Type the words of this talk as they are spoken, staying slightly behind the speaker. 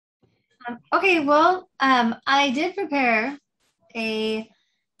Okay, well, I did prepare a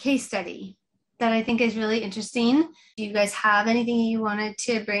case study that I think is really interesting. Do you guys have anything you wanted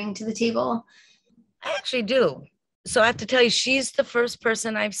to bring to the table? I actually do. So I have to tell you, she's the first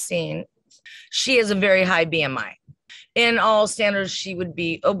person I've seen. She has a very high BMI. In all standards, she would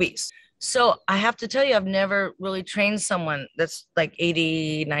be obese. So I have to tell you, I've never really trained someone that's like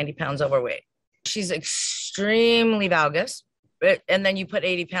 80, 90 pounds overweight. She's extremely valgus. And then you put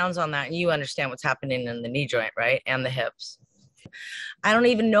 80 pounds on that and you understand what's happening in the knee joint, right? And the hips. I don't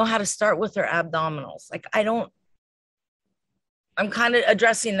even know how to start with her abdominals. I'm kind of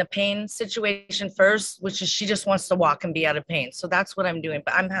addressing the pain situation first, which is she just wants to walk and be out of pain. So that's what I'm doing.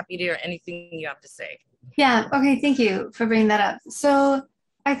 But I'm happy to hear anything you have to say. Yeah, okay, thank you for bringing that up. So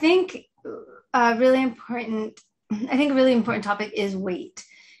I think really important, I think a really important topic is weight.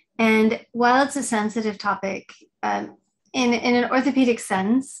 And while it's a sensitive topic, in an orthopedic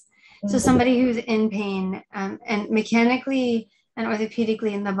sense, so somebody who's in pain and mechanically and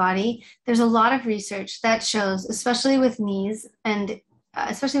orthopedically in the body, there's a lot of research that shows, especially with knees, and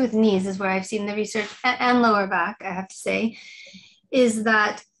especially with knees is where I've seen the research and lower back, I have to say, is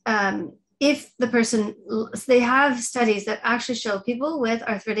that if the person, they have studies that actually show people with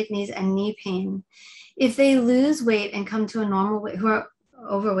arthritic knees and knee pain, if they lose weight and come to a normal weight, who are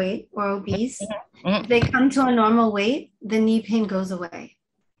overweight or obese, if they come to a normal weight, the knee pain goes away.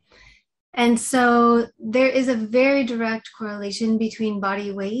 And so there is a very direct correlation between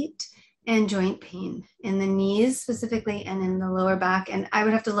body weight and joint pain in the knees specifically and in the lower back. And I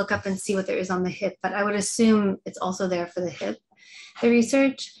would have to look up and see what there is on the hip, but I would assume it's also there for the hip, the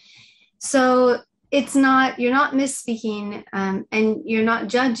research. So it's not, you're not misspeaking, and you're not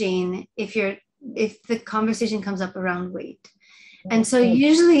judging if the conversation comes up around weight. And so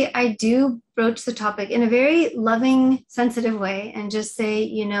usually I do broach the topic in a very loving, sensitive way and just say,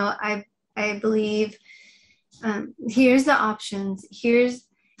 I believe here's the options.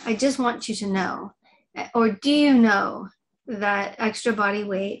 I just want you to know, or do you know that extra body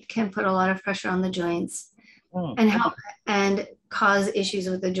weight can put a lot of pressure on the joints and help and cause issues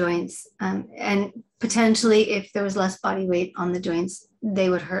with the joints. And potentially, if there was less body weight on the joints, they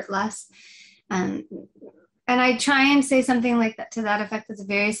would hurt less. And I try and say something like that to that effect that's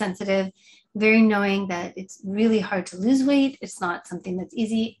very sensitive, very knowing that it's really hard to lose weight. It's not something that's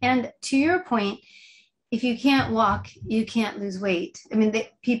easy. And to your point, if you can't walk, you can't lose weight. I mean,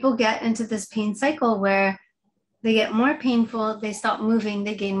 people get into this pain cycle where they get more painful, they stop moving,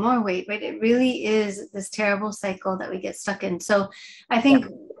 they gain more weight, right? It really is this terrible cycle that we get stuck in. So I think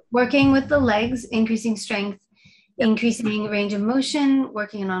working with the legs, increasing strength, increasing range of motion,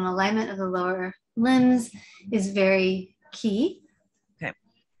 working on alignment of the lower limbs is very key. Okay.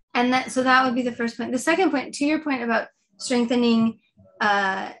 And that would be the first point. The second point, to your point about strengthening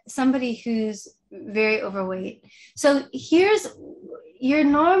somebody who's very overweight. So here's your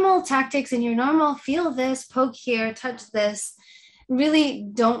normal tactics and your normal feel this, poke here, touch this really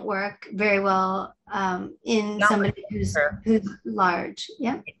don't work very well in Not somebody who's large.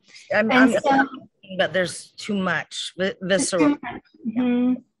 Yeah. I'm but there's too much visceral.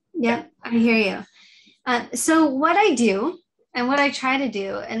 Mm-hmm. Yeah, I hear you. So what I do and what I try to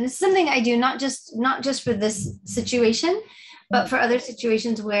do, and this is something I do not just for this situation, but for other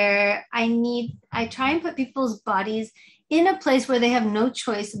situations where I try and put people's bodies in a place where they have no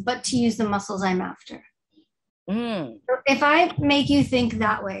choice but to use the muscles I'm after. If I make you think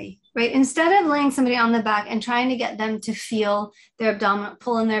that way, right, instead of laying somebody on the back and trying to get them to feel their abdominal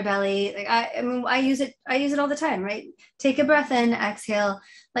pull in their belly, like I use it all the time, right? Take a breath in, exhale,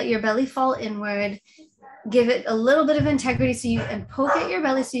 let your belly fall inward, give it a little bit of integrity and poke at your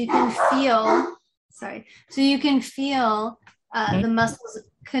belly so you can feel, the muscles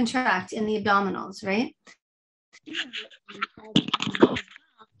contract in the abdominals, right?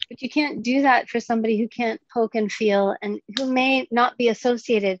 But you can't do that for somebody who can't poke and feel and who may not be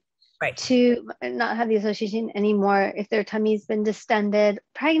associated to not have the association anymore if their tummy's been distended.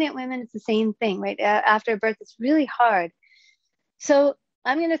 Pregnant women, it's the same thing, right? After birth, it's really hard. So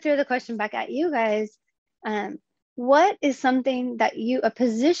I'm going to throw the question back at you guys. What is something a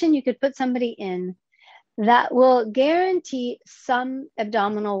position you could put somebody in that will guarantee some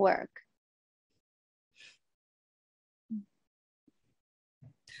abdominal work?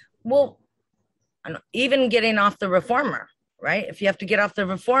 Well, even getting off the reformer, right? If you have to get off the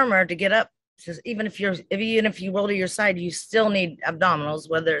reformer to get up, even if you roll to your side, you still need abdominals,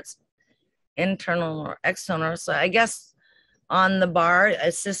 whether it's internal or external. So I guess on the bar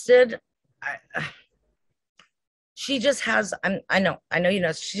assisted, she just has. I know.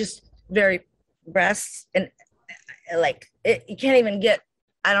 She just very breasts and like you can't even get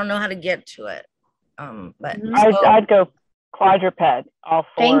I don't know how to get to it. But I'd go quadruped, all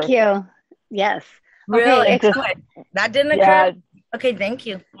Thank fours. you. Yes. really, Okay. that didn't occur. Yeah, Okay, thank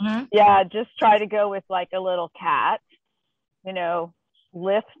you. yeah, just try to go with like a little cat, you know,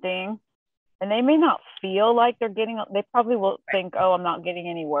 lifting. And they may not feel like they probably will think, oh, I'm not getting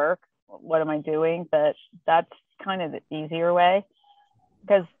any work. What am I doing? But that's kind of the easier way.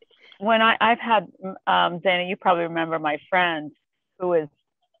 Because when I've had, Zeina, you probably remember my friend who was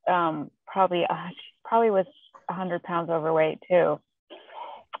she probably was 100 pounds overweight too.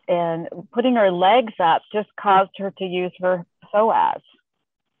 And putting her legs up just caused her to use her psoas,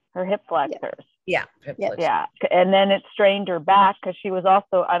 her hip flexors. Yeah. Yeah. And then it strained her back because she was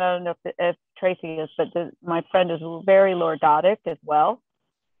also, I don't know if Tracy is, but my friend is very lordotic as well.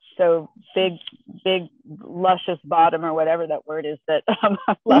 So big, luscious bottom or whatever that word is that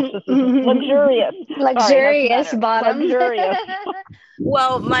luscious is luxurious. Luxurious bottom. Luxurious.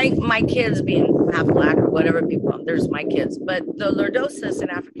 Well, my kids being half black or whatever people, there's my kids, but the lordosis in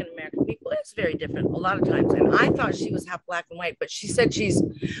African American people is very different a lot of times. And I thought she was half black and white, but she said she's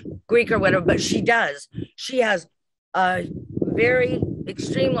Greek or whatever, but she has a very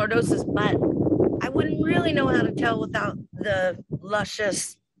extreme lordosis, but I wouldn't really know how to tell without the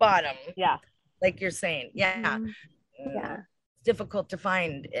luscious bottom. Yeah. Like you're saying. Yeah. Yeah. It's difficult to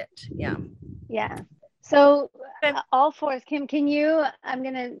find it. Yeah. Yeah. So all fours, Kim, I'm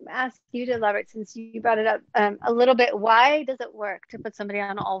going to ask you to elaborate since you brought it up a little bit. Why does it work to put somebody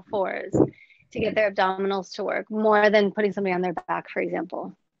on all fours to get their abdominals to work more than putting somebody on their back, for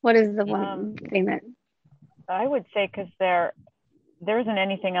example? What is the one thing that? I would say because there isn't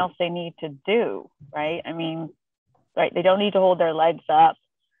anything else they need to do, right? I mean, right, they don't need to hold their legs up.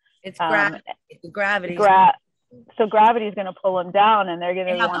 It's gravity. So gravity is going to pull them down, and they're going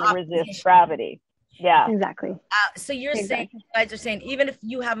to want to resist gravity. Yeah, exactly. So you're saying, you guys are saying, even if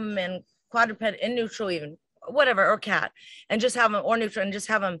you have them in quadruped, in neutral, even whatever, or cat, and just have them, or neutral, and just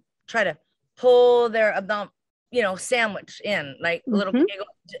have them try to pull their abdomen, sandwich in like a little.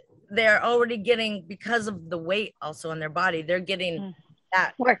 They're already getting, because of the weight also in their body, they're getting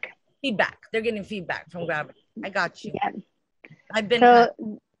that work feedback. They're getting feedback from gravity. I got you. Yeah. I've been.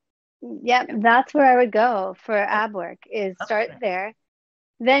 Yeah, that's where I would go for ab work. Is start there.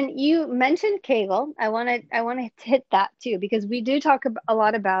 Then you mentioned Kegel. I want to hit that too, because we do talk a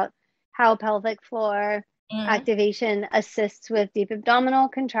lot about how pelvic floor activation assists with deep abdominal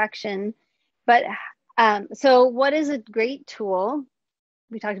contraction. But so what is a great tool?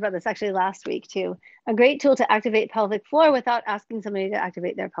 We talked about this actually last week too. A great tool to activate pelvic floor without asking somebody to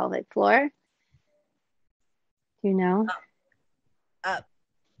activate their pelvic floor. Do you know?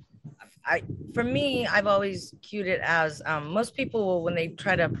 For me, I've always cued it as most people will, when they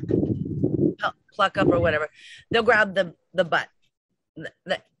try to pluck up or whatever, they'll grab the butt,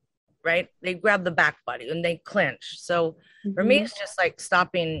 right? They grab the back body and they clench. So for me, it's just like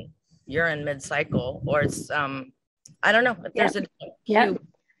stopping urine mid-cycle, or it's I don't know if there's a cue.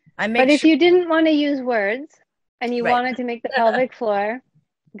 But if you didn't want to use words and you wanted to make the pelvic floor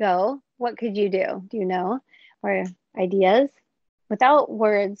go, what could you do? Do you know? Or ideas? Without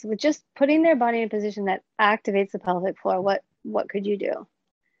words, with just putting their body in a position that activates the pelvic floor, what could you do?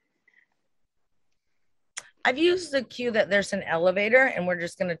 I've used the cue that there's an elevator and we're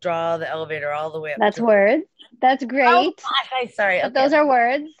just going to draw the elevator all the way up. That's words. That's great. Oh, gosh, sorry. But those are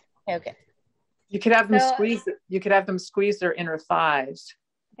words. Okay. You could have them squeeze. You could have them squeeze their inner thighs.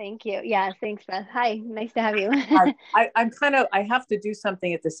 Thank you. Yeah, thanks, Beth. Hi, nice to have you. I have to do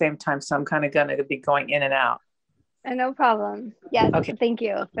something at the same time, so I'm kind of going to be going in and out. No problem. Yes. Okay. Thank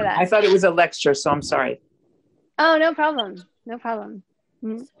you for that. I thought it was a lecture, so I'm sorry. Oh, no problem. No problem.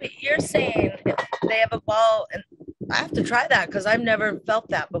 So you're saying if they have a ball, and I have to try that because I've never felt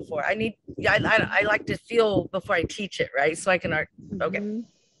that before. I like to feel before I teach it, right? So I can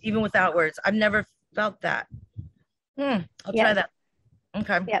even without words. I've never felt that. I'll try that.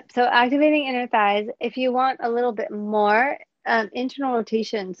 Okay. Yep. So activating inner thighs. If you want a little bit more internal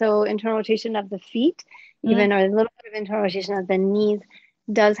rotation, so internal rotation of the feet, even, or a little bit of internal rotation of the knees,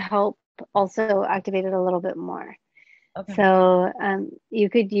 does help also activate it a little bit more. Okay. So you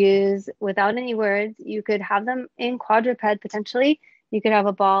could use, without any words, you could have them in quadruped potentially. You could have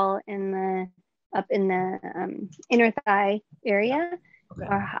a ball up in the inner thigh area. Okay.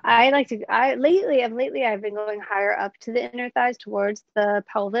 Or lately I've been going higher up to the inner thighs towards the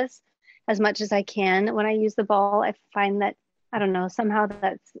pelvis as much as I can. When I use the ball, I find that, I don't know, somehow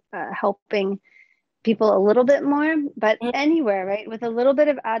that's helping people a little bit more, but anywhere, right? With a little bit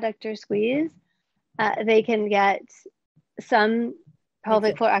of adductor squeeze, they can get some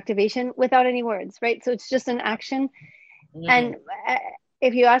pelvic floor activation without any words, right? So it's just an action. And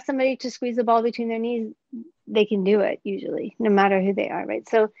if you ask somebody to squeeze the ball between their knees, they can do it usually, no matter who they are, right?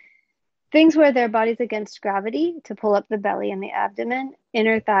 So things where their body's against gravity to pull up the belly and the abdomen,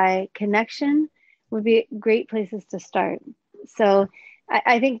 inner thigh connection would be great places to start. So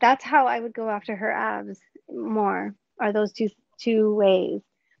I think that's how I would go after her abs more, are those two ways.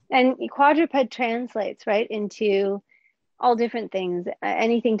 And quadruped translates, right, into all different things,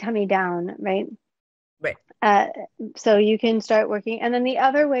 anything tummy down, right? Right. So you can start working. And then the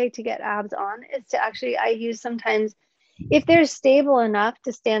other way to get abs on is to actually, I use sometimes, if they're stable enough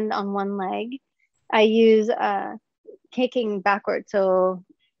to stand on one leg, I use kicking backward. So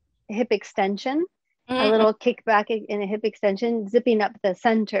hip extension, a little kick back in a hip extension, zipping up the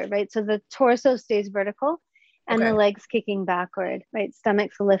center, right? So the torso stays vertical and the legs kicking backward, right?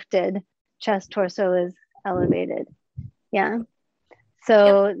 Stomach's lifted, chest, torso is elevated. Yeah.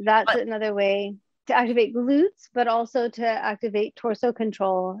 So that's another way to activate glutes, but also to activate torso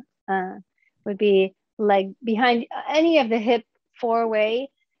control would be leg behind. Any of the hip four-way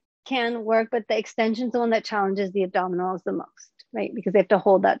can work, but the extension is the one that challenges the abdominals the most, right? Because they have to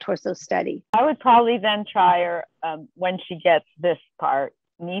hold that torso steady. I would probably then try her when she gets this part,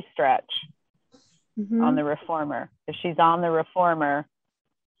 knee stretch on the reformer. If she's on the reformer,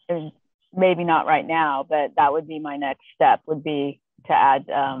 maybe not right now, but that would be my next step, would be to add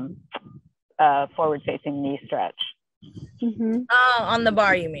forward-facing knee stretch. On the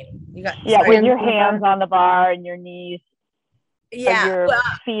bar, you mean? You got with your hands on the bar and your knees, your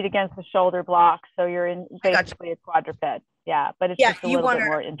feet against the shoulder block, so you're in basically a quadruped. Yeah, but it's just a little bit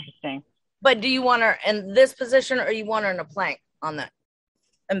more interesting. But do you want her in this position, or you want her in a plank on that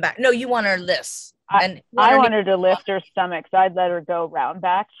and back? No, you want her this. I want her to lift her stomach, so I'd let her go round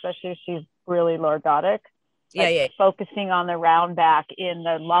back, especially if she's really lordotic. Focusing on the round back in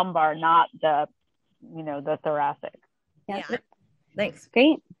the lumbar, not the thoracic. Yeah. Thanks.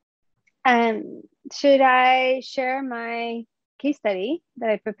 Great. Should I share my case study that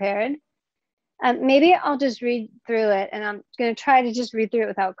I prepared? Maybe I'll just read through it, and I'm going to try to just read through it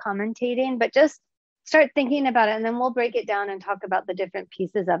without commentating, but just start thinking about it, and then we'll break it down and talk about the different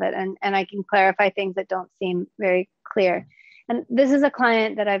pieces of it, and I can clarify things that don't seem very clear. And this is a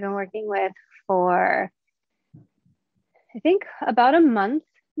client that I've been working with for, I think, about a month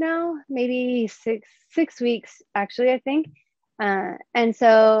now, maybe six weeks, actually, I think. And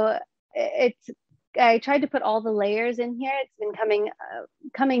so I tried to put all the layers in here. It's been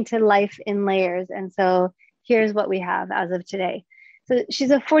coming to life in layers. And so here's what we have as of today. So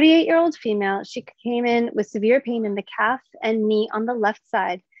she's a 48-year-old female. She came in with severe pain in the calf and knee on the left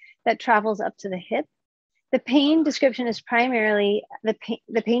side that travels up to the hip. The pain description is primarily,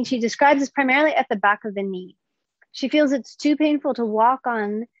 the pain she describes is primarily at the back of the knee. She feels it's too painful to walk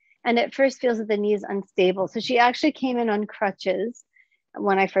on, and at first feels that the knee is unstable. So she actually came in on crutches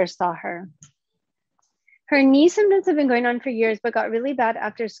when I first saw her. Her knee symptoms have been going on for years, but got really bad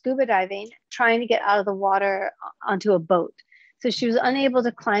after scuba diving, trying to get out of the water onto a boat. So she was unable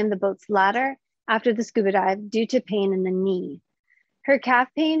to climb the boat's ladder after the scuba dive due to pain in the knee. Her calf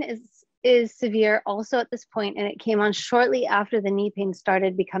pain is severe also at this point, and it came on shortly after the knee pain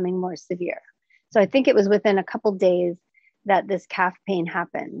started becoming more severe. So I think it was within a couple days that this calf pain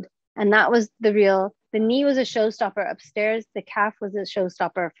happened. And that was the knee was a showstopper upstairs. The calf was a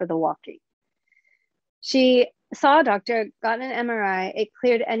showstopper for the walking. She saw a doctor, got an MRI. It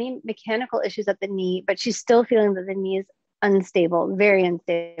cleared any mechanical issues at the knee, but she's still feeling that the knee is unstable, very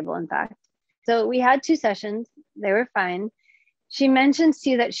unstable, in fact. So we had 2 sessions. They were fine. She mentions to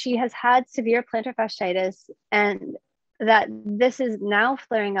you that she has had severe plantar fasciitis and that this is now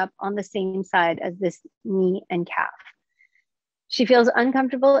flaring up on the same side as this knee and calf. She feels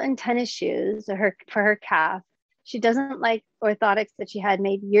uncomfortable in tennis shoes for her calf. She doesn't like orthotics that she had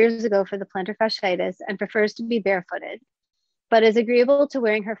made years ago for the plantar fasciitis and prefers to be barefooted, but is agreeable to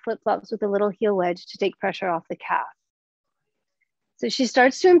wearing her flip-flops with a little heel wedge to take pressure off the calf. So she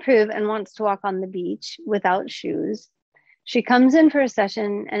starts to improve and wants to walk on the beach without shoes. She comes in for a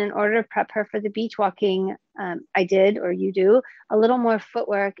session, and in order to prep her for the beach walking, I did, or you do, a little more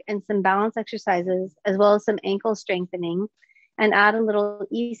footwork and some balance exercises, as well as some ankle strengthening, and add a little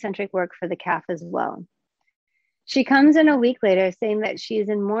eccentric work for the calf as well. She comes in a week later saying that she is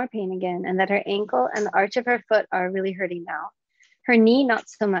in more pain again and that her ankle and the arch of her foot are really hurting now. Her knee, not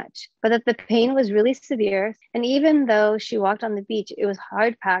so much, but that the pain was really severe. And even though she walked on the beach, it was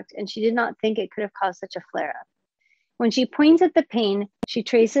hard packed and she did not think it could have caused such a flare up. When she points at the pain, she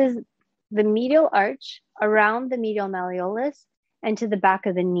traces the medial arch around the medial malleolus and to the back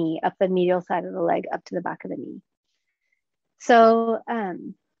of the knee, up the medial side of the leg, up to the back of the knee. So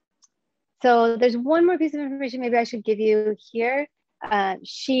there's one more piece of information maybe I should give you here.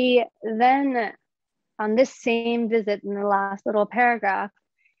 she then, on this same visit in the last little paragraph,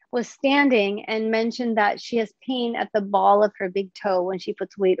 was standing and mentioned that she has pain at the ball of her big toe when she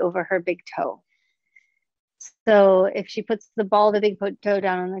puts weight over her big toe. So if she puts the ball of the big toe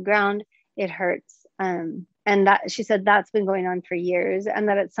down on the ground, it hurts. And that, she said, that's been going on for years, and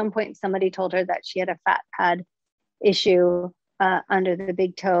that at some point somebody told her that she had a fat pad issue under the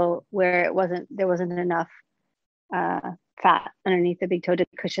big toe, where there wasn't enough fat underneath the big toe to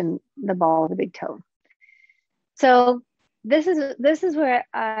cushion the ball of the big toe. So this is where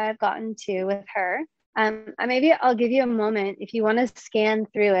I've gotten to with her. Maybe I'll give you a moment if you want to scan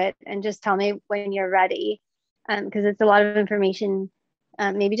through it and just tell me when you're ready, because it's a lot of information.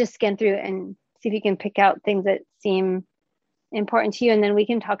 Maybe just scan through and see if you can pick out things that seem important to you, and then we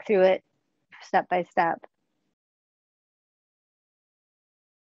can talk through it step by step.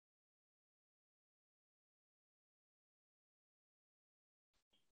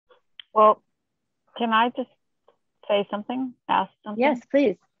 Well, can I just say something, ask something? Yes,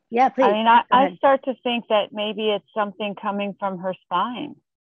 please. Yeah, please. I mean, I start to think that maybe it's something coming from her spine.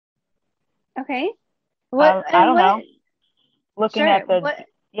 Okay. I don't know. Looking at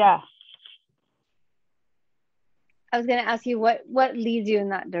yeah. I was going to ask you what leads you in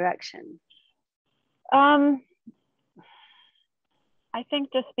that direction. I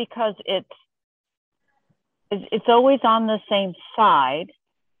think just because it's always on the same side,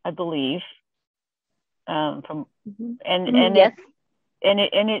 I believe. And yes.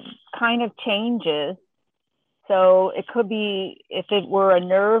 it kind of changes. So it could be, if it were a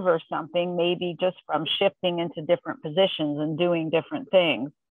nerve or something, maybe just from shifting into different positions and doing different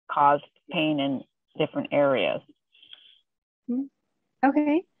things caused pain in different areas.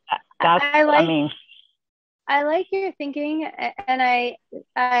 Okay. I like your thinking, and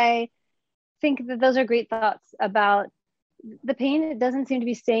I think that those are great thoughts about the pain. It doesn't seem to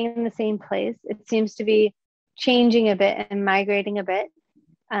be staying in the same place. It seems to be changing a bit and migrating a bit.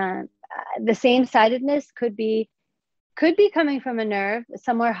 The same sidedness could be coming from a nerve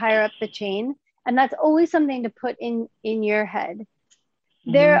somewhere higher up the chain, and that's always something to put in your head.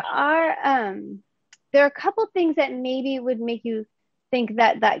 Mm-hmm. There are a couple things that maybe would make you think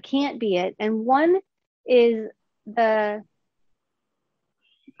that can't be it, and one is the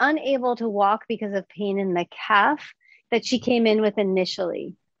unable to walk because of pain in the calf that she came in with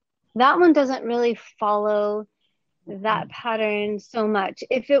initially. That one doesn't really follow that pattern so much.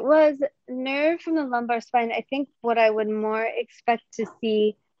 If it was nerve from the lumbar spine, I think what I would more expect to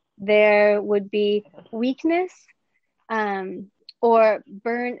see there would be weakness, or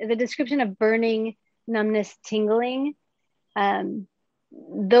the description of burning, numbness, tingling.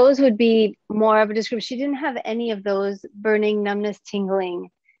 Those would be more of a description. She didn't have any of those burning, numbness, tingling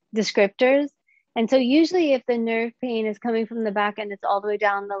descriptors. And so usually if the nerve pain is coming from the back and it's all the way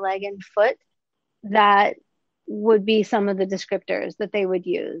down the leg and foot, that would be some of the descriptors that they would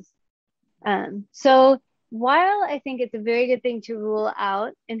use. So while I think it's a very good thing to rule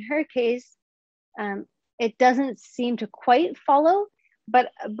out, in her case, it doesn't seem to quite follow,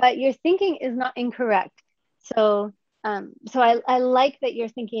 but your thinking is not incorrect. So I like that you're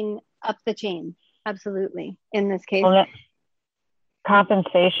thinking up the chain. Absolutely. In this case. Well,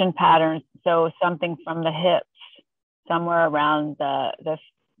 compensation patterns. So something from the hips, somewhere around the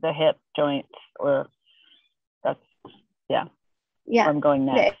hip joints, or that's, yeah. I'm going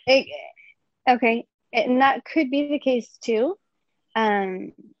next. Okay. And that could be the case too.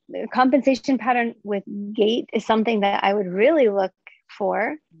 The compensation pattern with gait is something that I would really look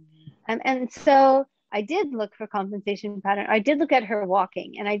for. And so I did look for compensation pattern. I did look at her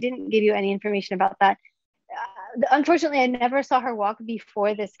walking, and I didn't give you any information about that. Unfortunately, I never saw her walk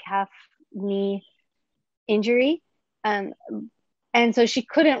before this calf knee injury. And so she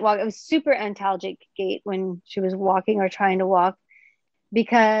couldn't walk. It was super antalgic gait when she was walking or trying to walk,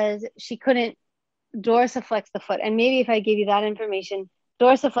 because she couldn't dorsiflex the foot. And maybe if I gave you that information,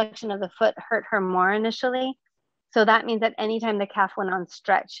 dorsiflexion of the foot hurt her more initially. So that means that anytime the calf went on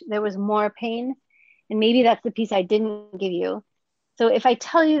stretch, there was more pain. And maybe that's the piece I didn't give you. So if I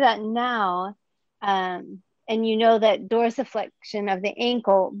tell you that now, and you know that dorsiflexion of the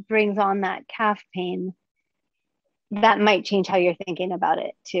ankle brings on that calf pain, that might change how you're thinking about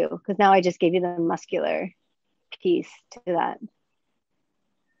it too. Because now I just gave you the muscular piece to that.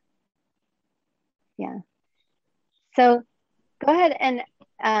 Yeah. So go ahead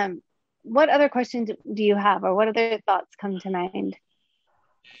and what other questions do you have, or what other thoughts come to mind?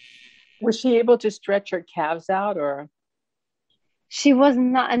 Was she able to stretch her calves out, or? She was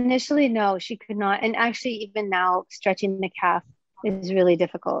not initially. No, she could not. And actually, even now, stretching the calf is really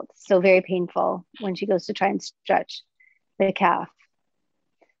difficult. So very painful when she goes to try and stretch the calf.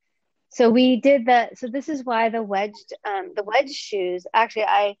 So we did that. So this is why the wedge shoes, actually,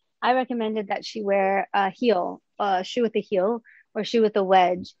 I recommended that she wear a shoe with a heel or shoe with a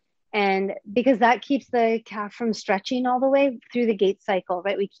wedge. And because that keeps the calf from stretching all the way through the gait cycle,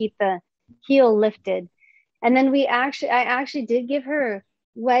 right? We keep the heel lifted. And then I actually did give her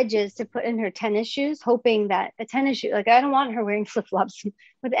wedges to put in her tennis shoes, hoping that a tennis shoe, like I don't want her wearing flip-flops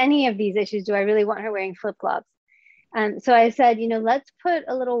with any of these issues. Do I really want her wearing flip-flops? So I said, let's put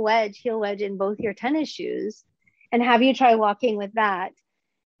a little heel wedge in both your tennis shoes and have you try walking with that.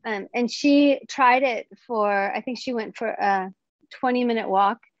 And she tried it I think she went for a 20-minute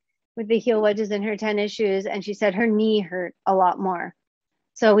walk with the heel wedges in her tennis shoes. And she said her knee hurt a lot more.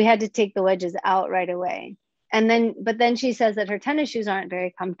 So we had to take the wedges out right away. But then she says that her tennis shoes aren't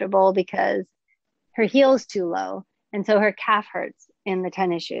very comfortable because her heel's too low. And so her calf hurts in the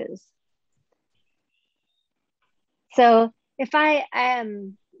tennis shoes. So if I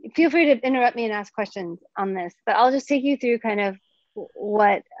feel free to interrupt me and ask questions on this, but I'll just take you through kind of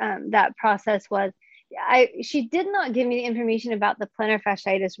what that process was. She did not give me the information about the plantar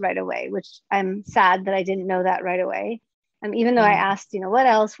fasciitis right away, which I'm sad that I didn't know that right away. Even though I asked, what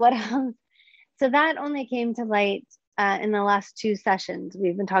else? So that only came to light in the last 2 sessions.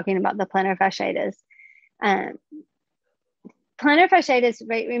 We've been talking about the plantar fasciitis. Plantar fasciitis,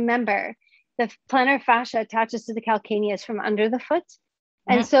 right? Remember, the plantar fascia attaches to the calcaneus from under the foot.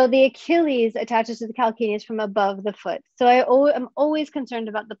 And so the Achilles attaches to the calcaneus from above the foot. So I'm always concerned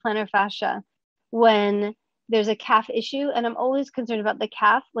about the plantar fascia when there's a calf issue. And I'm always concerned about the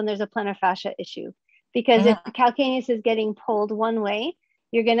calf when there's a plantar fascia issue. Because if the calcaneus is getting pulled one way,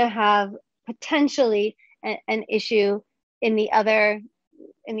 you're going to have potentially an issue in the other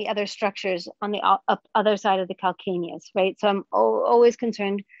structures on the other side of the calcaneus, right? So I'm always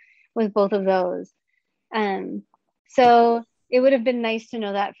concerned with both of those. So it would have been nice to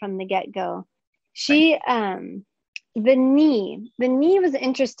know that from the get-go. The knee was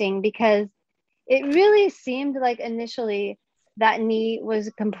interesting because it really seemed like initially that knee was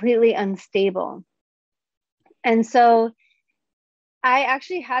completely unstable. And so I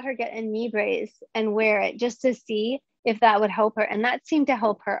actually had her get a knee brace and wear it just to see if that would help her. And that seemed to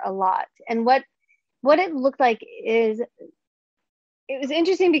help her a lot. And what it looked like is, it was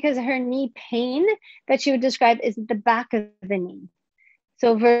interesting because her knee pain that she would describe is at the back of the knee.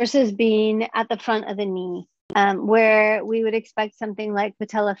 So versus being at the front of the knee, where we would expect something like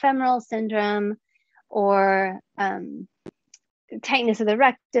patellofemoral syndrome or tightness of the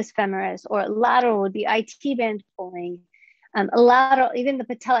rectus femoris, or lateral would be IT band pulling. Lateral, even the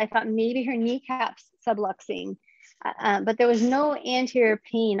patella, I thought maybe her kneecaps subluxing, but there was no anterior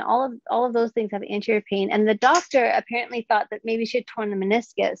pain. All of those things have anterior pain. And the doctor apparently thought that maybe she had torn the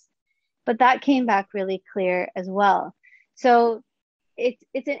meniscus, but that came back really clear as well. So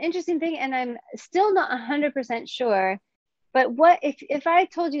it's an interesting thing, and I'm still not 100% sure. But what if I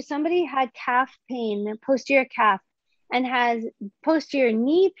told you somebody had calf pain, posterior calf, and has posterior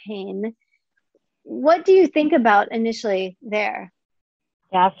knee pain, what do you think about initially there?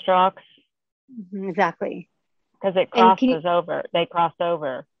 Gastrocs. Exactly. Because it crosses over. They cross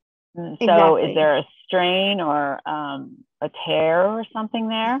over. And so Is there a strain or a tear or something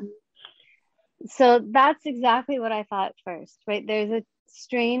there? So that's exactly what I thought first, right? There's a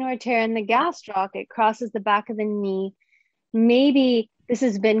strain or tear in the gastroc. It crosses the back of the knee. Maybe this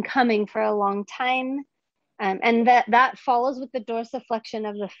has been coming for a long time. And that follows with the dorsiflexion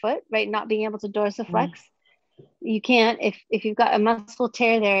of the foot, right? Not being able to dorsiflex. You can't, if you've got a muscle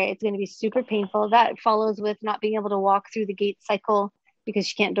tear there, it's going to be super painful. That follows with not being able to walk through the gait cycle because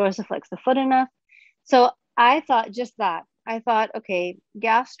you can't dorsiflex the foot enough. So I thought just that. I thought, okay,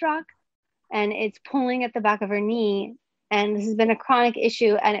 gastroc, and it's pulling at the back of her knee. And this has been a chronic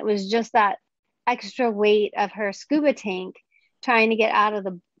issue. And it was just that extra weight of her scuba tank trying to get out of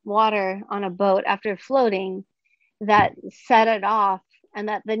the water on a boat after floating that set it off, and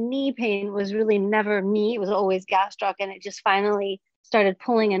that the knee pain was really never knee, it was always gastroc, and it just finally started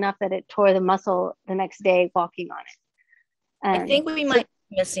pulling enough that it tore the muscle the next day walking on it. I think we might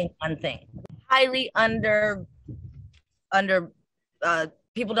be missing one thing. Highly under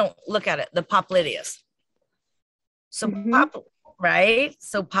people don't look at it, the popliteus. So right?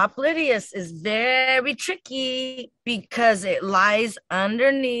 So popliteus is very tricky because it lies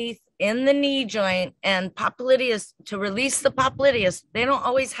underneath in the knee joint, and popliteus, to release the popliteus, they don't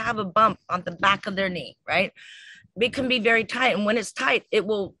always have a bump on the back of their knee, right? It can be very tight. And when it's tight, it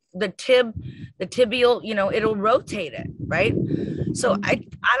will, the tibial, it'll rotate it, right? So I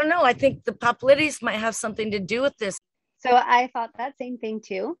don't know. I think the popliteus might have something to do with this. So I thought that same thing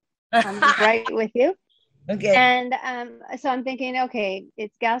too. I'm right with you. Okay. And so I'm thinking, okay,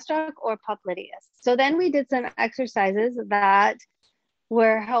 it's gastroc or popliteus. So then we did some exercises that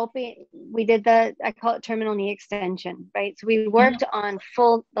were helping. We did I call it terminal knee extension, right? So we worked on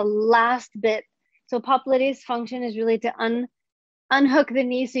the last bit. So popliteus function is really to unhook the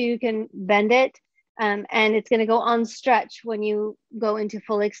knee so you can bend it. And it's going to go on stretch when you go into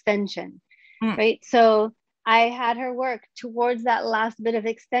full extension, right? So I had her work towards that last bit of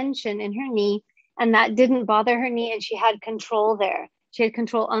extension in her knee, and that didn't bother her knee, and she had control there. She had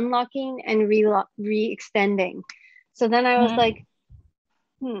control unlocking and re-extending. So then I was like,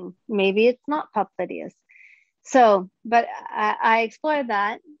 maybe it's not popliteus. So, but I explored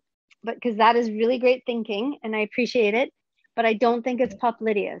that, but because that is really great thinking and I appreciate it, but I don't think it's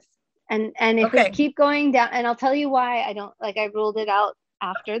popliteus. And if we keep going down, and I'll tell you why I don't, like, I ruled it out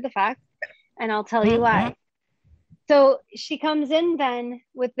after the fact, and I'll tell you why. So she comes in then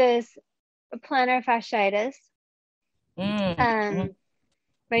with this plantar fasciitis.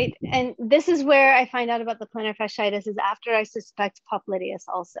 Right. And this is where I find out about the plantar fasciitis, is after I suspect popliteus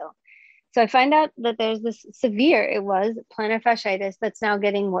also. So I find out that there's this plantar fasciitis that's now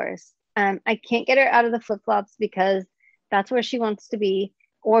getting worse. I can't get her out of the flip-flops because that's where she wants to be,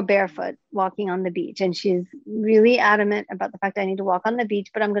 or barefoot walking on the beach. And she's really adamant about the fact I need to walk on the beach,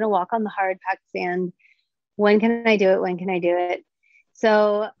 but I'm going to walk on the hard packed sand. When can I do it? When can I do it?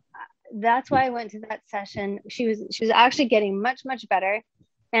 So that's why I went to that session. She was actually getting much, much better.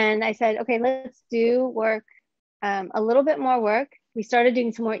 And I said, okay, let's do work, a little bit more work. We started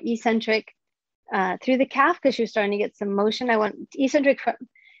doing some more eccentric through the calf because she was starting to get some motion. I went eccentric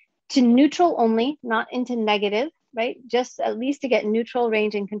to neutral only, not into negative, right? Just at least to get neutral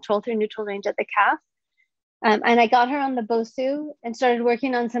range and control through neutral range at the calf. And I got her on the Bosu and started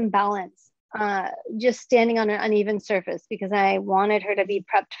working on some balance, just standing on an uneven surface because I wanted her to be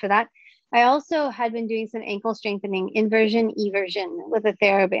prepped for that. I also had been doing some ankle strengthening, inversion, eversion with a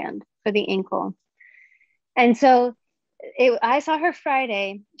TheraBand for the ankle. And so I saw her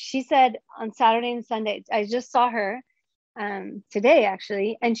Friday. She said on Saturday and Sunday, I just saw her today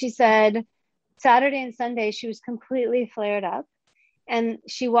actually. And she said Saturday and Sunday, she was completely flared up. And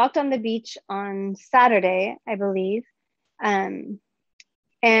she walked on the beach on Saturday, I believe. And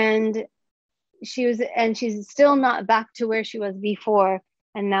she's still not back to where she was before.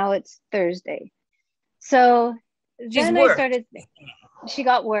 And now it's Thursday. So then she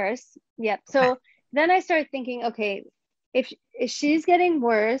got worse. Yep. So then I started thinking, okay, if she's getting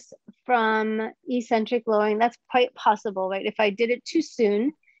worse from eccentric lowering, that's quite possible, right? If I did it too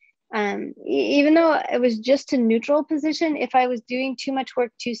soon, even though it was just a neutral position, if I was doing too much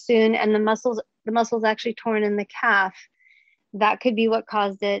work too soon and the muscles actually torn in the calf, that could be what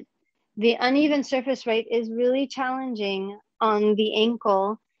caused it. The uneven surface, right, is really challenging on the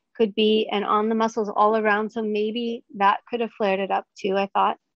ankle, could be, and on the muscles all around. So maybe that could have flared it up too, I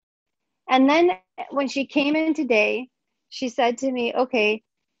thought. And then when she came in today, she said to me, okay,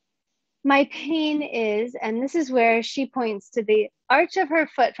 my pain is, and this is where she points to the arch of her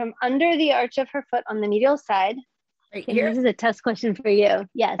foot, from under the arch of her foot on the medial side. Right here? This is a test question for you.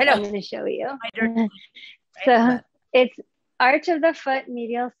 Yes, I'm going to show you. So it's arch of the foot,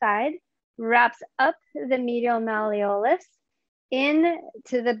 medial side, wraps up the medial malleolus into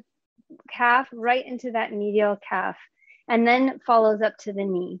the calf, right into that medial calf, and then follows up to the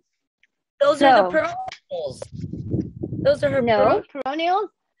knee. Those are the peroneals. Those are her peroneals.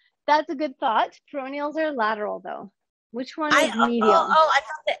 That's a good thought. Peroneals are lateral though. Which one is medial? I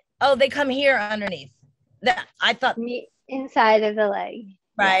thought that. They come here underneath. I thought inside of the leg.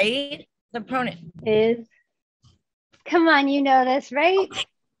 Right. Yeah. The peroneal is. Come on, you know this, right?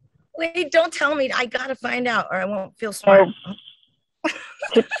 Wait, don't tell me. I gotta find out, or I won't feel smart.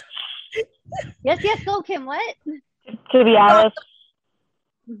 Yes, go, Kim. What? Tibialis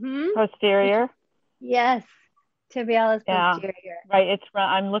posterior. Yes, tibialis posterior. Right.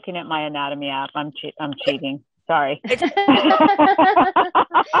 I'm looking at my anatomy app. I'm cheating. Sorry.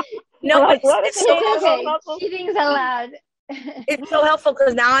 No, it's so okay. Cheating's allowed. It's so helpful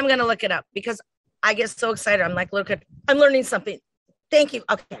because now I'm gonna look it up because I get so excited. I'm like, I'm learning something. Thank you.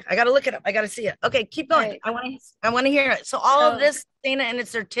 Okay, I gotta look it up. I gotta see it. Okay, keep going. Right. I want to hear it. So all of this, Zeina, and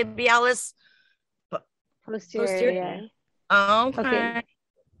it's their tibialis posterior. Okay.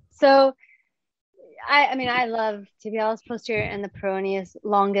 So, I love tibialis posterior and the peroneus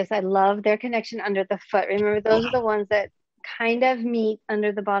longus. I love their connection under the foot. Remember, those are the ones that kind of meet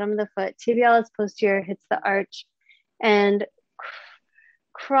under the bottom of the foot. Tibialis posterior hits the arch and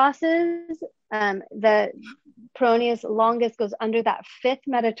crosses. The peroneus longus goes under that fifth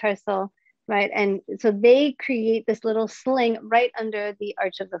metatarsal, right? And so they create this little sling right under the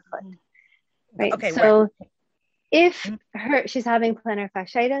arch of the foot. right? Okay, right. So if she's having plantar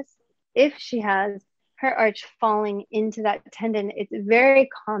fasciitis, if she has her arch falling into that tendon, it's very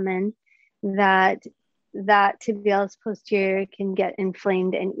common that tibialis posterior can get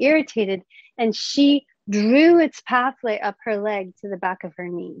inflamed and irritated. And she drew its pathway up her leg to the back of her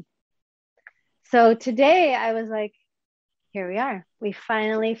knee. So today I was like, here we are. We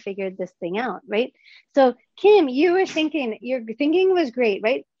finally figured this thing out, right? So Kim, your thinking was great,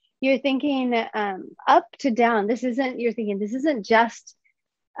 right? You're thinking up to down. This isn't just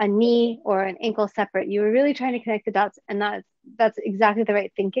a knee or an ankle separate. You were really trying to connect the dots, and that's exactly the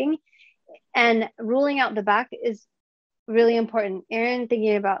right thinking. And ruling out the back is really important. Erin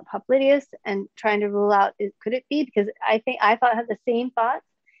thinking about popliteus and trying to rule out, could it be? Because I thought I had the same thoughts.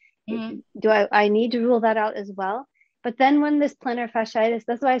 Mm-hmm. Do I need to rule that out as well? But then when this plantar fasciitis,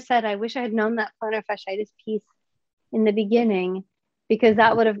 that's why I said I wish I had known that plantar fasciitis piece in the beginning, because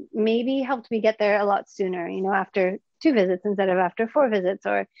that would have maybe helped me get there a lot sooner, after 2 visits instead of after 4 visits,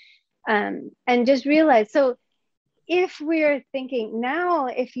 or and just realize. So if we're thinking now,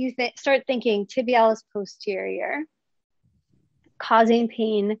 if you start thinking tibialis posterior causing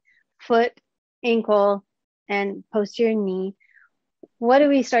pain, foot, ankle, and posterior knee, what do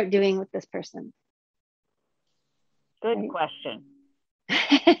we start doing with this person? Good question.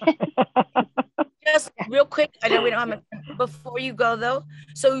 Just real quick, I know we don't have before you go though.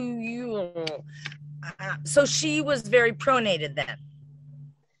 So she was very pronated then.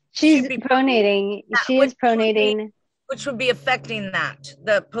 She's pronating. She is pronating. Which would be affecting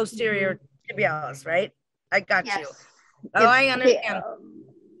the posterior tibialis, right? I got you. Oh, I understand.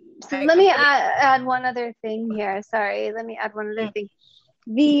 So let me add one other thing here. Sorry, let me add one other thing.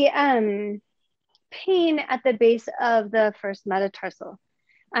 The pain at the base of the first metatarsal.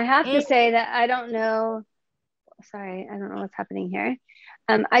 I have to say that I don't know. Sorry, I don't know what's happening here.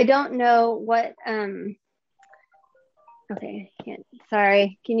 I don't know what. Okay,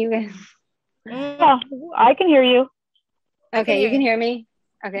 sorry. Can you guys? Yeah, I can hear you. Okay, you can hear me.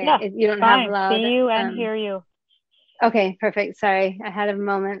 Okay, yeah, you don't fine. have loud. See you and hear you. Okay, perfect. Sorry, I had a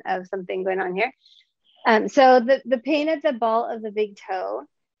moment of something going on here. So the pain at the ball of the big toe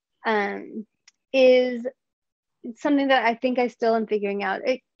is something that I think I still am figuring out.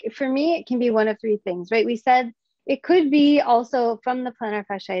 For me, it can be one of 3 things, right? We said it could be also from the plantar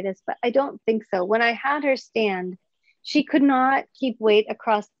fasciitis, but I don't think so. When I had her stand, she could not keep weight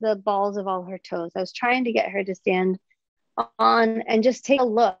across the balls of all her toes. I was trying to get her to stand on and just take a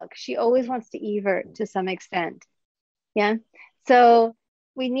look. She always wants to evert to some extent. Yeah. So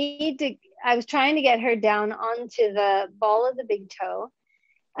I was trying to get her down onto the ball of the big toe.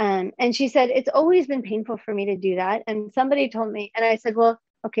 And she said, it's always been painful for me to do that. And somebody told me, and I said, well,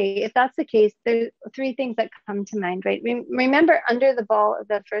 okay, if that's the case, there's 3 things that come to mind, right? Remember, under the ball of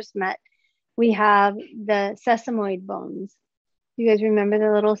the first met, we have the sesamoid bones. You guys remember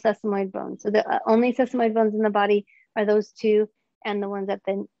the little sesamoid bones? So the only sesamoid bones in the body are those 2, and the ones at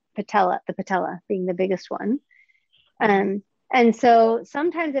the patella being the biggest one. And so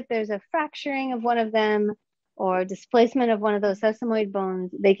sometimes if there's a fracturing of one of them or displacement of one of those sesamoid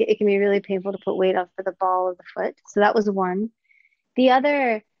bones, it can be really painful to put weight up for the ball of the foot. So that was one. The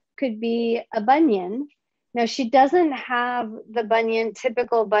other could be a bunion. Now, she doesn't have the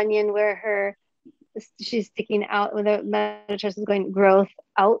typical bunion where she's sticking out with the metatarsal going growth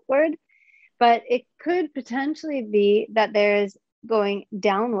outward, but it could potentially be that there's going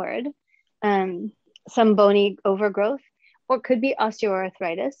downward, some bony overgrowth, or it could be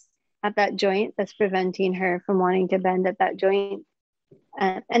osteoarthritis at that joint that's preventing her from wanting to bend at that joint.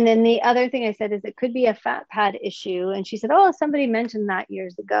 And then the other thing I said is it could be a fat pad issue. And she said, oh, somebody mentioned that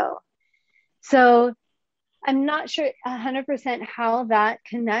years ago. So I'm not sure 100% how that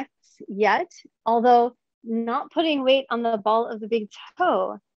connects yet, although not putting weight on the ball of the big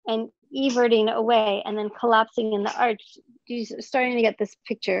toe and everting away and then collapsing in the arch, she's starting to get this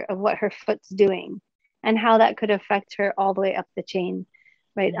picture of what her foot's doing and how that could affect her all the way up the chain,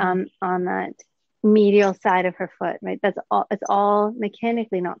 right? On that medial side of her foot, right? It's all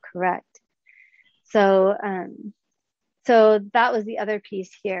mechanically not correct. So, so that was the other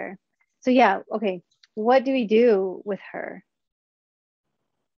piece here. So yeah, okay. What do we do with her?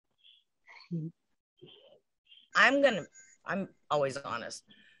 I'm always honest.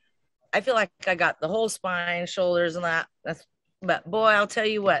 I feel like I got the whole spine, shoulders, and but boy, I'll tell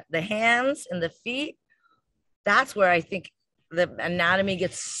you what, the hands and the feet, that's where I think the anatomy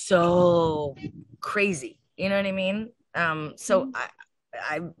gets so crazy. You know what I mean? So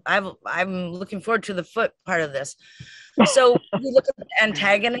I'm looking forward to the foot part of this. So we look at the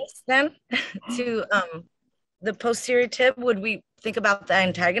antagonist then to the posterior tib. Would we think about the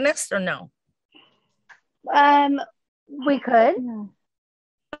antagonist or no? We could.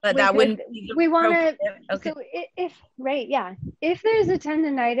 But that wouldn't be we want to. okay. So if right, yeah. If there's a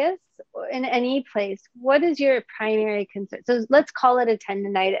tendonitis in any place, what is your primary concern? So let's call it a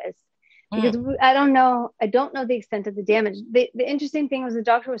tendonitis, because I don't know the extent of the damage. The interesting thing was the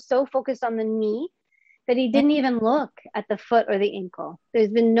doctor was so focused on the knee that he didn't even look at the foot or the ankle. There's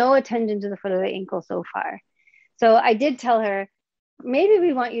been no attention to the foot or the ankle so far. So I did tell her, maybe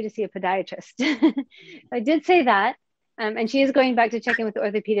we want you to see a podiatrist. I did say that. And she is going back to check in with the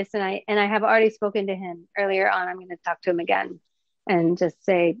orthopedist tonight. And I have already spoken to him earlier on. I'm going to talk to him again and just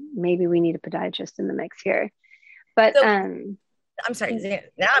say, maybe we need a podiatrist in the mix here. But so, I'm sorry.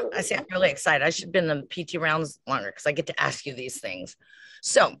 Now I'm really excited. I should have been in the PT rounds longer because I get to ask you these things.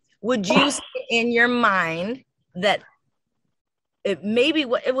 So would you say in your mind that it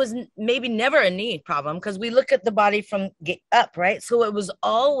was maybe never a knee problem, because we look at the body from up, right? So it was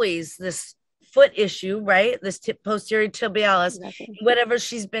always this foot issue, right? This posterior tibialis, exactly. Whatever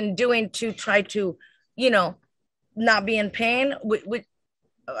she's been doing to try to, not be in pain.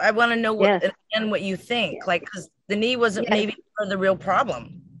 I want to know what you think, like, because the knee wasn't maybe the real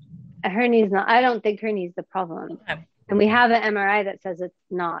problem. Her knee's not. I don't think her knee's the problem. Okay. And we have an MRI that says it's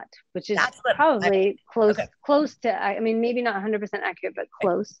not, which is probably close to, I mean, maybe not 100% accurate, but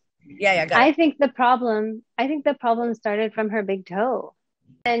close. Yeah. I think the problem started from her big toe.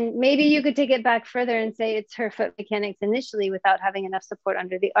 And maybe you could take it back further and say it's her foot mechanics initially without having enough support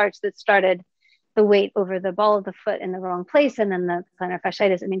under the arch that started the weight over the ball of the foot in the wrong place, and then the plantar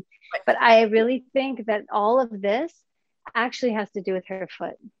fasciitis. I mean, but I really think that all of this actually has to do with her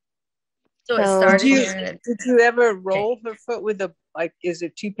foot. So it started. Did you ever roll her foot with is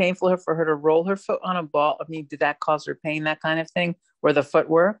it too painful for her to roll her foot on a ball? I mean, did that cause her pain, that kind of thing, where the foot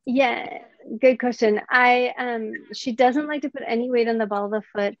were? Yeah, good question. She doesn't like to put any weight on the ball of the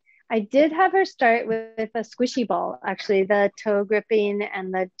foot. I did have her start with a squishy ball, actually, the toe gripping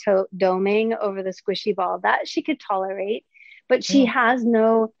and the toe doming over the squishy ball. That she could tolerate, but she has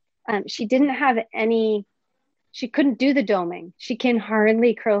no, she didn't have any, she couldn't do the doming. She can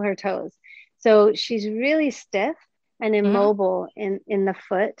hardly curl her toes. So she's really stiff and immobile in the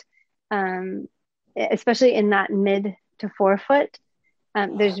foot, especially in that mid to forefoot.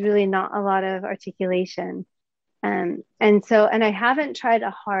 There's really not a lot of articulation. And I haven't tried a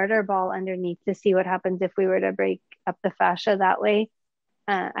harder ball underneath to see what happens if we were to break up the fascia that way.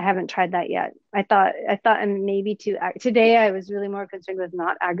 I haven't tried that yet. I thought maybe today I was really more concerned with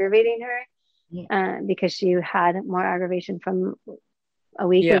not aggravating her because she had more aggravation from a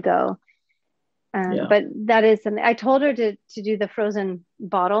week ago. But that is something I told her to do the frozen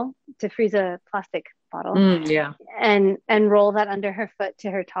bottle, to freeze a plastic bottle and roll that under her foot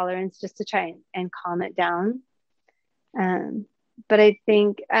to her tolerance, just to try and calm it down. But I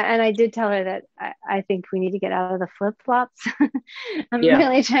think, and I did tell her that I think we need to get out of the flip-flops. I'm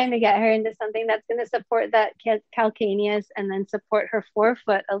really trying to get her into something that's going to support that calcaneus and then support her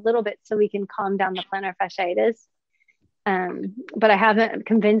forefoot a little bit so we can calm down the plantar fasciitis. But I haven't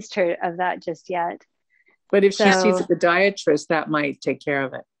convinced her of that just yet. But if she sees a podiatrist, that might take care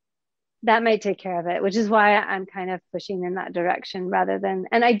of it. That might take care of it, which is why I'm kind of pushing in that direction rather than,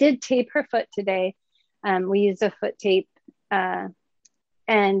 and I did tape her foot today. We used a foot tape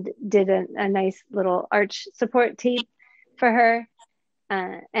and did a nice little arch support tape for her.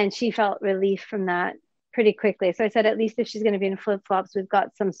 And she felt relief from that pretty quickly. So I said, at least if she's going to be in flip-flops, we've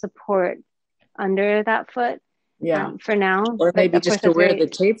got some support under that foot. For now. Or maybe just to wear the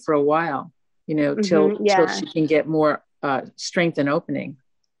tape for a while, till she can get more strength and opening.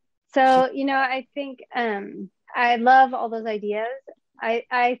 So, I think I love all those ideas.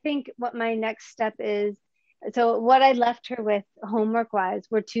 I think what my next step is, so what I left her with homework wise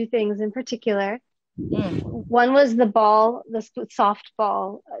were two things in particular. One was the soft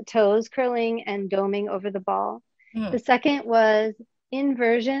ball, toes curling and doming over the ball. The second was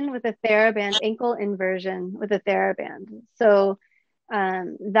inversion with a TheraBand, ankle inversion with a TheraBand. So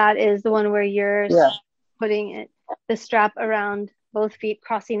that is the one where you're putting the strap around both feet,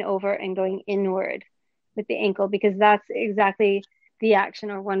 crossing over and going inward with the ankle, because that's exactly the action,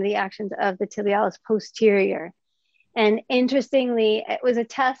 or one of the actions of the tibialis posterior. And interestingly, it was a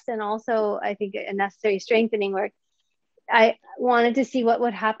test and also I think a necessary strengthening work. I wanted to see what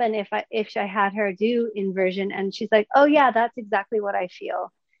would happen if I had her do inversion. And she's like, oh yeah, that's exactly what I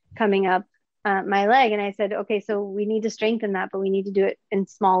feel coming up my leg. And I said, okay, so we need to strengthen that, but we need to do it in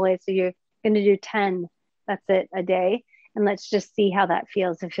small ways. So you're going to do 10, that's it, a day. And let's just see how that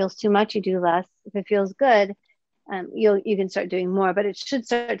feels. If it feels too much, you do less. If it feels good, you can start doing more, but it should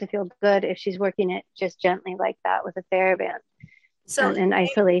start to feel good if she's working it just gently like that with a TheraBand. So in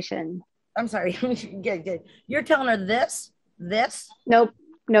isolation. I'm sorry. You're telling her this. Nope.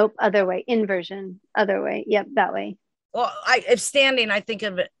 Nope. Other way. Inversion. Other way. Yep. That way. Well, if standing, I think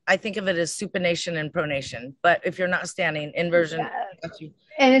of it as supination and pronation. But if you're not standing, inversion.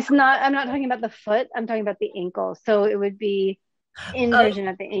 And it's not, I'm not talking about the foot. I'm talking about the ankle. So it would be inversion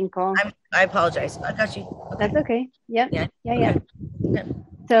at the ankle. I apologize. I got you. Okay. That's okay. Yep. Yeah. Okay.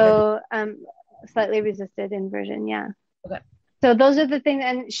 So slightly resisted inversion. Yeah. Okay. So those are the things,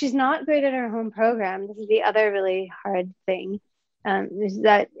 and she's not great at her home program. This is the other really hard thing. Is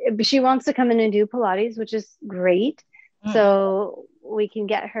that she wants to come in and do Pilates, which is great. So we can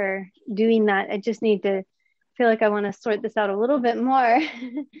get her doing that. I just need to feel like I want to sort this out a little bit more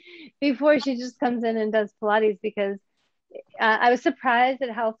before she just comes in and does Pilates, because I was surprised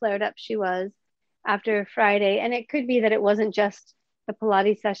at how flared up she was after Friday. And it could be that it wasn't just the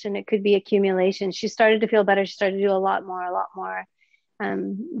Pilates session. It could be accumulation. She started to feel better. She started to do a lot more.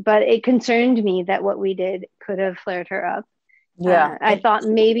 But it concerned me that what we did could have flared her up. Yeah. I thought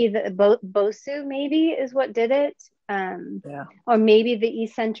maybe the BOSU maybe is what did it. Or maybe the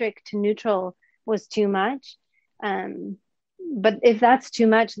eccentric to neutral was too much. But if that's too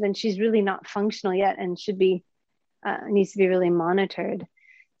much, then she's really not functional yet and should be needs to be really monitored.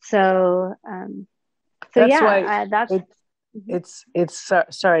 So that's why it's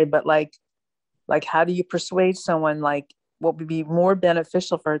sorry, but like how do you persuade someone? Like, what would be more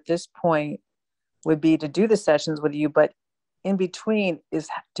beneficial for her at this point would be to do the sessions with you, but in between is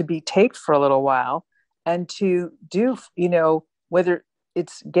to be taped for a little while and to do, whether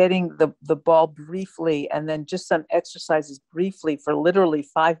it's getting the ball briefly and then just some exercises briefly for literally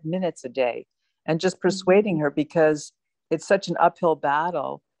 5 minutes a day, and just persuading her, because it's such an uphill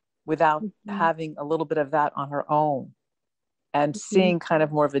battle without having a little bit of that on her own, and seeing kind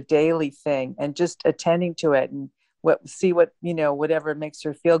of more of a daily thing and just attending to it, and whatever makes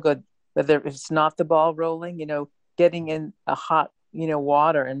her feel good, whether it's not the ball rolling, getting in a hot,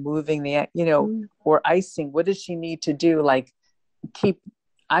 water and moving or icing. What does she need to do? Like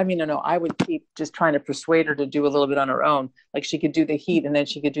I would keep just trying to persuade her to do a little bit on her own. Like she could do the heat and then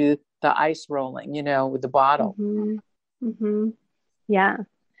she could do the ice rolling, with the bottle. Yeah.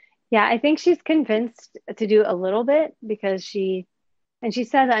 I think she's convinced to do a little bit because she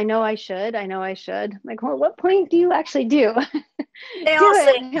says, I know I should. Like, well, what point do you actually do? They all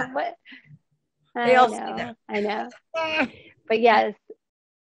say that. I know. But yes,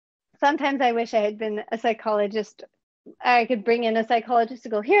 sometimes I wish I had been a psychologist. I could bring in a psychologist to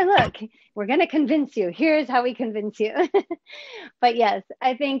go, here, look, we're going to convince you. Here's how we convince you. But yes,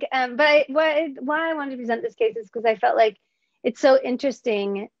 I think, why I wanted to present this case is because I felt like it's so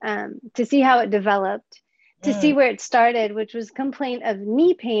interesting to see how it developed, to see where it started, which was complaint of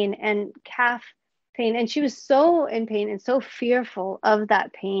knee pain and calf pain. And she was so in pain and so fearful of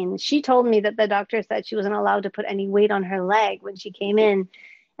that pain. She told me that the doctor said she wasn't allowed to put any weight on her leg when she came in.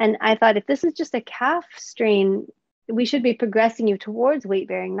 And I thought, if this is just a calf strain, we should be progressing you towards weight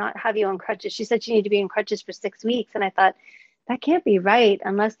bearing, not have you on crutches. She said she needed to be on crutches for 6 weeks. And I thought, that can't be right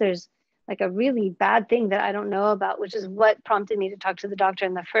unless there's like a really bad thing that I don't know about, which is what prompted me to talk to the doctor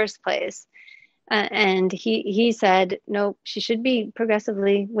in the first place. And he said, no, she should be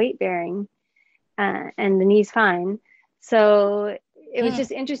progressively weight bearing, and the knee's fine. So it was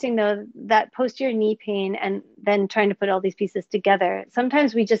just interesting, though, that posterior knee pain and then trying to put all these pieces together.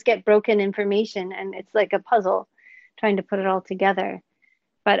 Sometimes we just get broken information and it's like a puzzle trying to put it all together.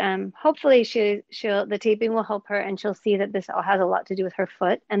 But hopefully the taping will help her, and she'll see that this all has a lot to do with her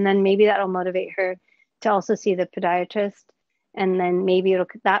foot. And then maybe that'll motivate her to also see the podiatrist. And then maybe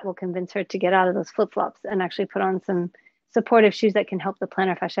that will convince her to get out of those flip-flops and actually put on some supportive shoes that can help the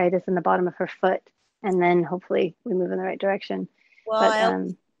plantar fasciitis in the bottom of her foot. And then hopefully we move in the right direction.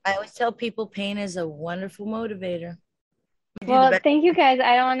 Well, I always tell people pain is a wonderful motivator. Well, thank you guys.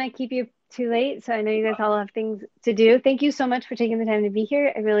 I don't want to keep you too late, so I know you guys all have things to do. Thank you so much for taking the time to be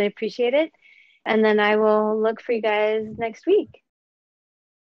here. I really appreciate it. And then I will look for you guys next week.